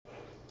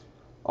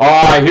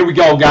Alright, here we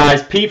go,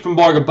 guys. Pete from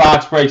Bargain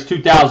Box Breaks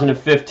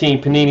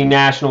 2015 Panini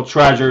National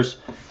Treasures,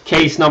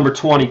 case number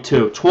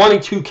 22.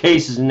 22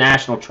 cases of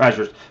National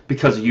Treasures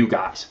because of you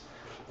guys.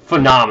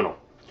 Phenomenal.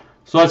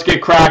 So let's get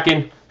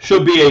cracking.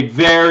 Should be a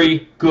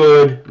very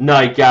good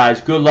night, guys.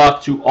 Good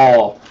luck to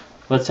all.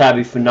 Let's have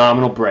a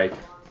phenomenal break.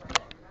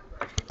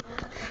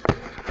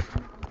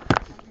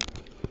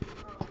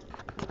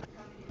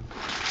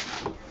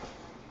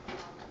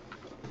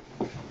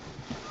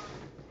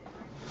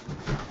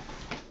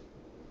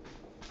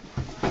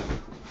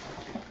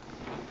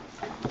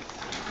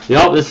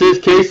 Yep, this is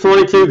case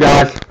 22,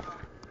 guys.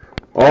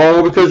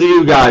 All because of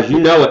you guys. You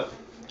know it.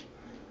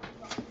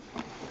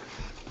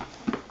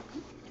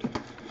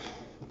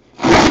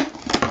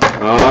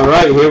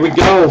 Alright, here we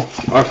go.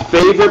 Our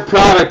favorite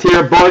product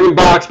here, Bargain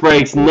Box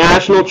Breaks,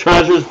 National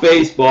Treasures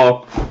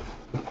Baseball.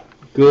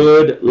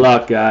 Good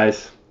luck,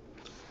 guys.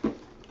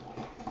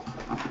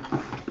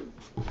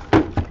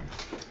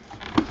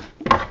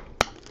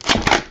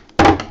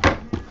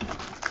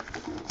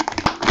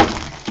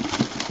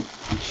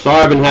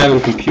 Sorry I've been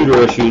having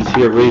computer issues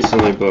here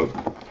recently, but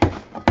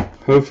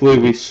hopefully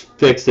we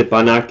fixed it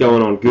by not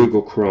going on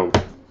Google Chrome.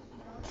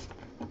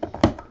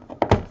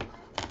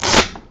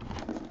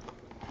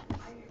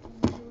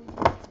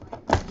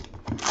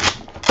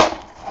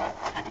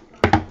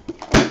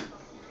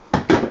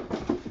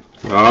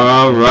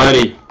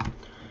 Alrighty.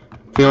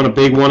 Feeling a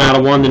big 1 out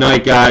of 1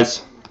 tonight,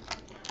 guys.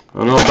 I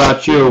don't know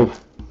about you,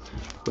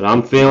 but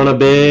I'm feeling a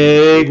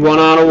big 1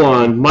 out of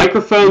 1.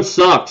 Microphone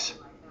sucks.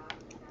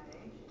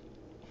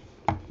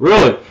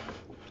 Really?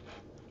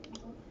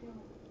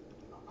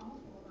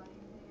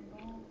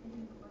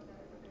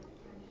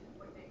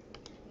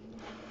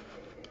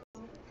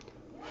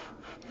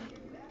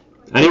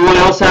 Anyone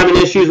else having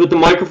issues with the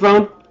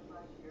microphone?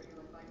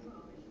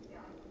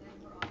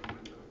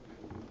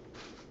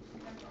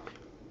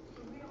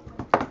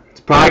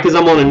 It's probably because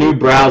I'm on a new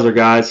browser,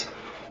 guys.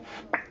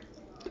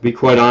 To be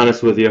quite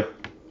honest with you.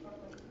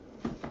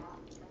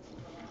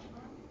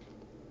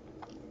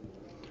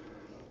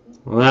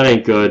 Well, that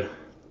ain't good.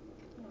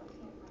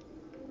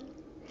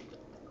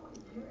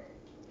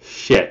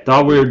 Shit,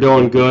 thought we were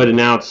doing good and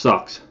now it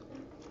sucks.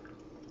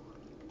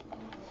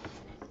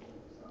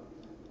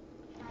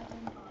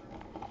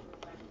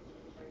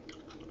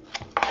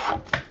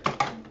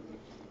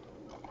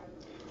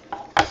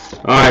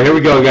 Alright, here we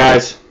go,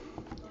 guys.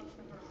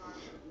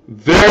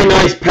 Very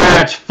nice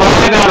patch.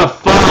 5 out of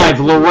 5.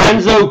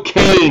 Lorenzo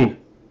Cain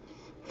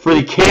for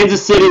the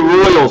Kansas City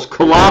Royals.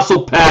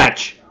 Colossal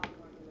patch.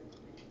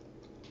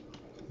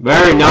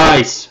 Very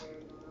nice.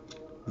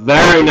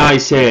 Very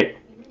nice hit.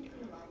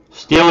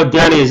 Steeler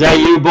Denny, is that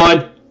you,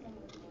 bud?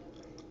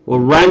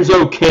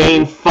 Lorenzo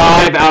Cain,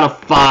 5 out of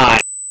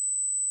 5.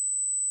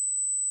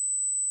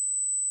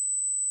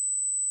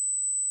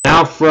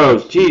 Now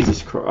froze.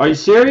 Jesus Christ. Are you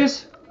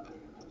serious?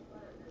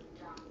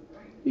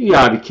 You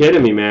gotta be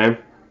kidding me, man.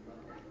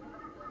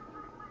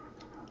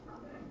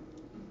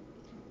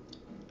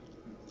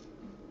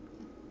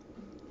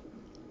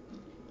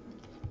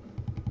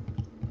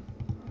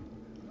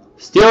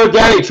 Steeler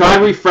Denny, try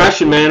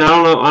refreshing, man. I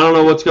don't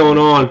know what's going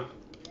on.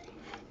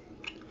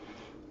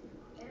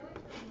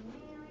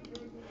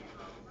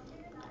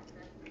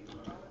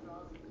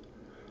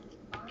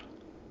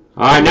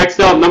 Alright, next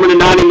up, number to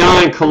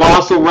 99,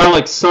 Colossal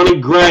Relic, Sonny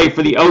Gray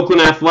for the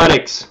Oakland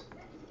Athletics.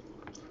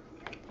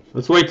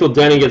 Let's wait till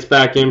Denny gets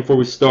back in before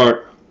we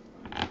start.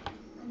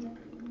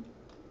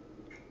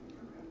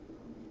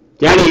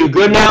 Denny, you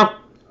good now?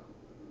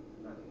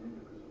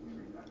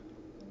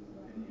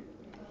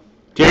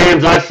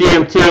 James, I see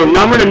him too.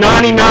 Number to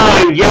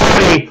 99,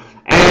 Yanni.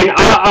 And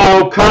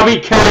uh-oh, Cubby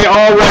K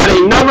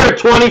already. Number to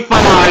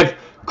 25,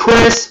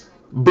 Kris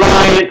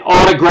Bryant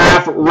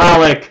autograph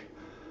relic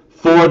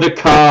for the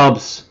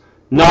Cubs.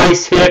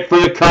 Nice hit for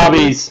the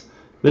Cubbies.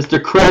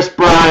 Mr. Kris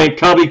Bryant,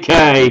 Cubby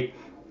K.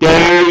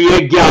 There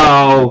you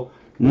go.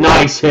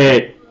 Nice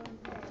hit.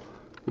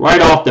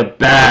 Right off the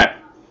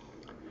bat.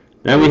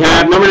 Then we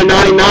have number to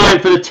 99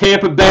 for the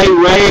Tampa Bay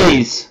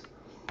Rays.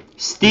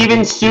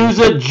 Steven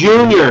Souza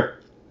Jr.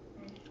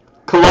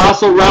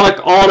 Colossal Relic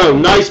Auto.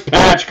 Nice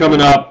patch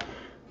coming up.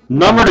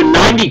 Number to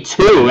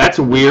 92. That's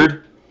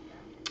weird.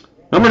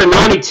 Number to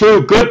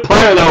 92. Good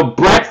player, though.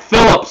 Brett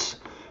Phillips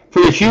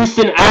for the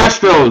Houston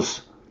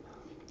Astros.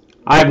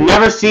 I've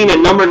never seen a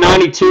number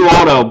 92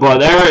 auto, but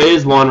there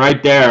is one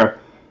right there.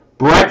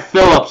 Brett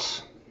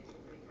Phillips.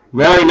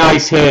 Very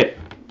nice hit.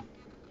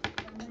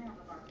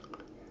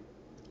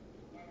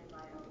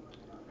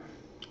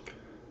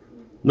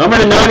 Number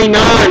to 99,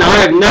 I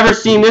have never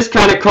seen this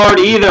kind of card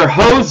either.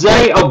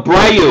 Jose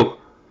Abreu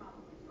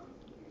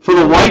for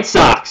the White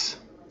Sox.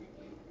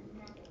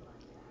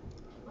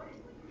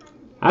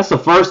 That's the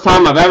first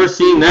time I've ever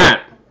seen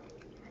that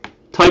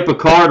type of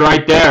card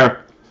right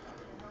there.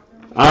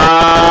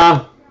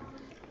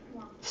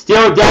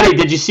 Steeler Denny,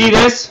 did you see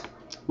this?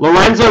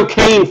 Lorenzo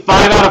Cain,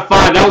 5 out of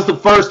 5. That was the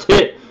first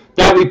hit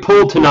that we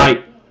pulled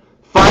tonight.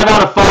 5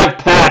 out of 5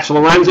 patch,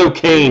 Lorenzo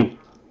Cain.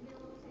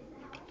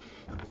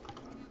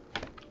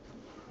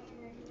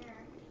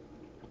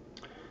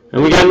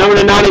 And we got number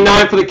to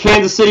 99 for the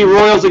Kansas City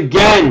Royals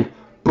again.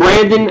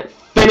 Brandon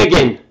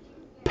Finnegan.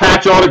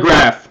 Patch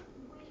autograph.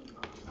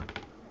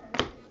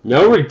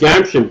 No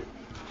redemption.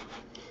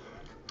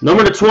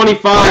 Number to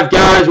 25,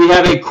 guys, we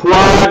have a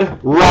quad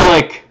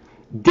relic.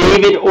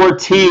 David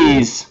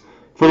Ortiz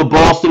for the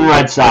Boston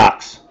Red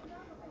Sox.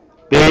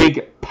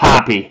 Big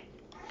Papi.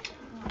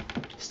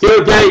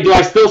 Steel Denny, do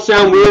I still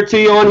sound weird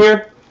to you on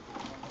here?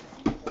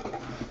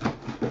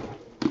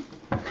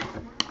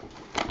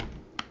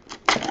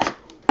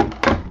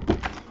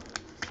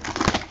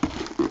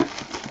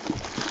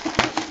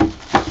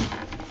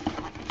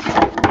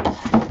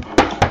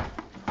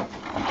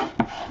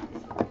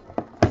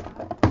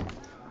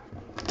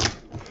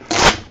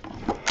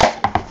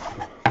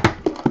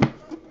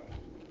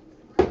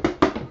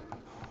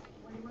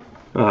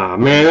 Ah,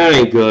 man, that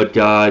ain't good,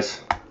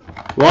 guys.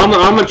 Well,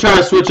 I'm going to try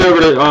to switch over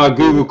to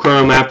Google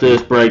Chrome after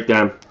this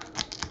breakdown.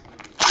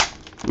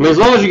 I mean, as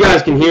long as you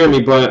guys can hear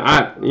me,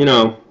 but, you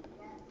know,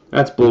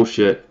 that's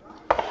bullshit.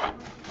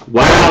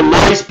 Wow,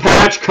 nice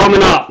patch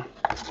coming up.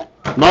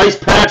 Nice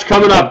patch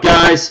coming up,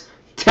 guys.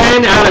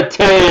 10 out of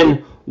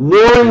 10.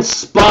 Warren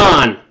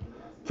Spahn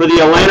for the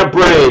Atlanta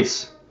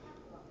Braves.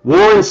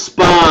 Warren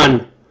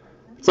Spahn.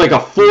 It's like a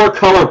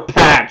 4-color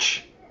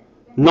patch.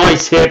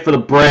 Nice hit for the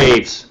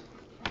Braves.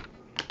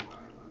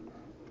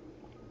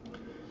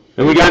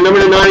 And we got number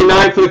to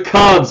 99 for the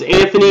Cubs,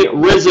 Anthony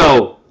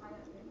Rizzo.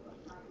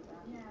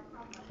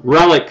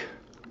 Relic.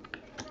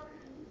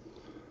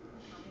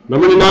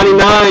 Number to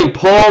 99,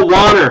 Paul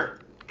Warner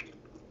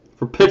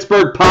for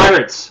Pittsburgh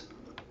Pirates.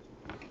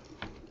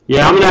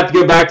 Yeah, I'm going to have to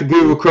go back to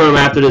Google Chrome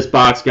after this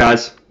box,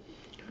 guys.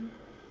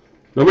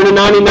 Number to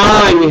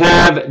 99, we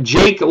have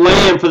Jake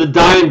Lamb for the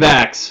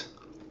Diamondbacks.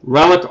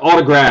 Relic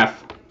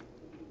autograph.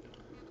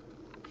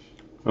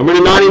 Number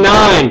to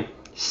 99,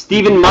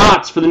 Steven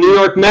Matz for the New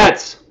York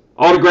Mets.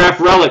 Autograph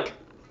relic.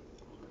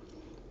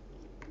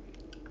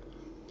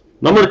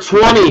 Number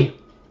 20.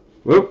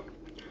 Whoop.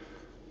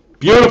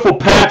 Beautiful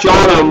patch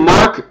auto.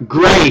 Mark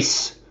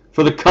Grace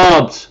for the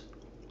Cubs.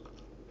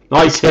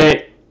 Nice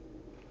hit.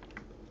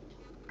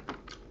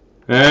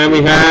 And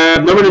we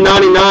have number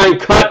 99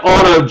 cut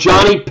auto.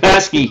 Johnny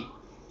Pesky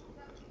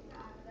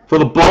for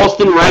the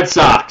Boston Red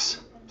Sox.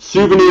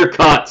 Souvenir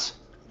cuts.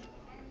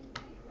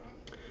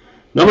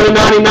 Number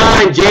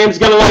 99. James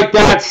gonna like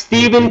that.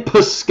 Stephen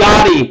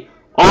Piscotty.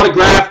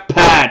 Autograph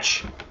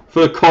patch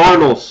for the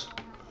Cardinals.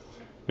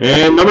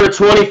 And number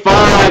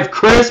 25,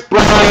 Chris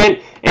Bryant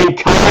and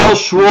Kyle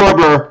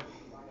Schwarber.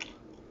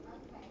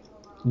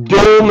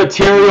 Dual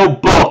material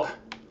book.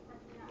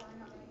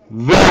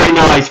 Very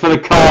nice for the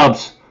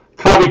Cubs.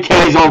 Cubby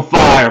K's on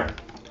fire.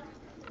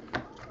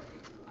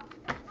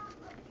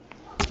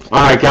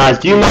 Alright, guys,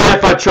 do you mind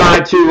if I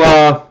try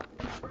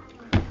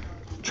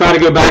to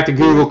go back to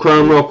Google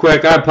Chrome real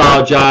quick? I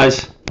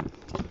apologize.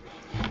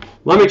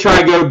 Let me try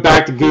to go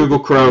back to Google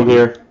Chrome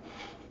here.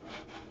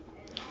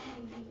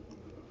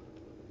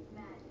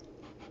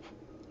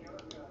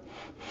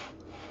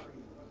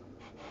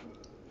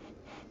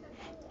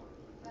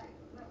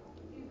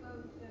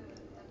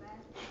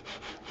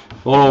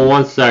 Hold on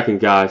 1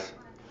 second, guys.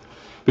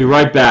 Be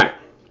right back.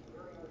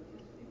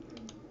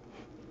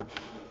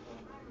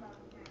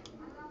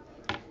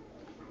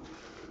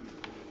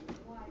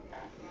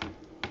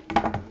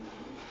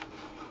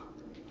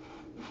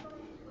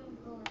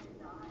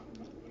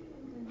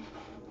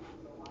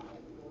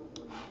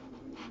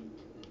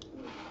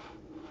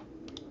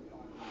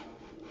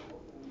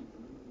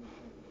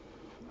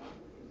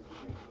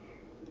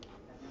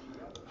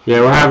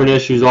 Yeah, we're having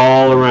issues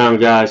all around,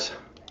 guys.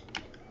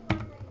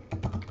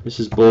 This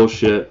is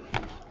bullshit.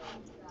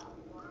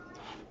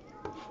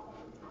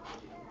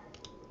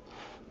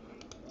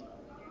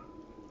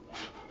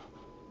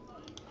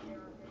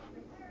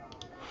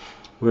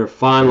 We were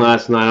fine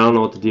last night. I don't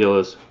know what the deal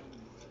is.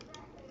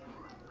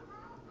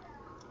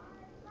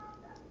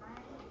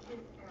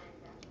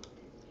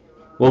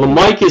 Well, the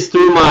mic is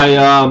through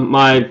my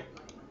my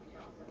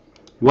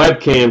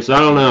webcam, so I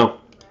don't know.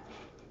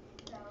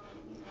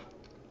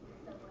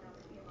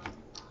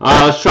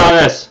 Let's try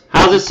this.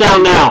 How's it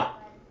sound now?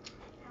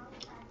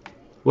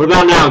 What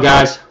about now,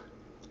 guys?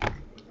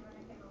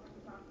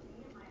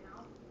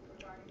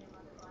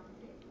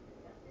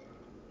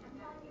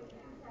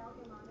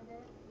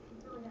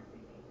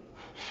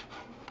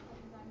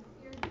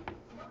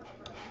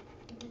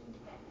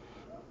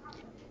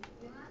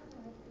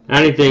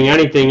 Anything,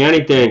 anything,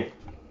 anything.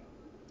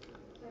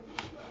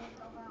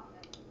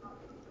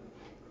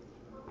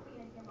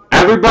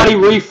 Everybody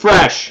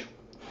refresh.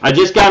 I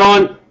just got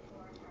on.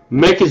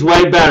 Mick is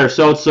way better,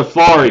 so it's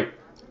Safari.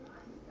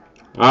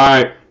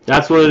 Alright,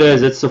 that's what it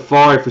is. It's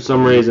Safari for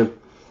some reason.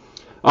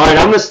 Alright,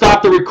 I'm going to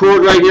stop the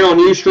record right here on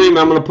Ustream.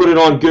 I'm going to put it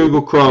on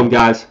Google Chrome,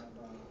 guys.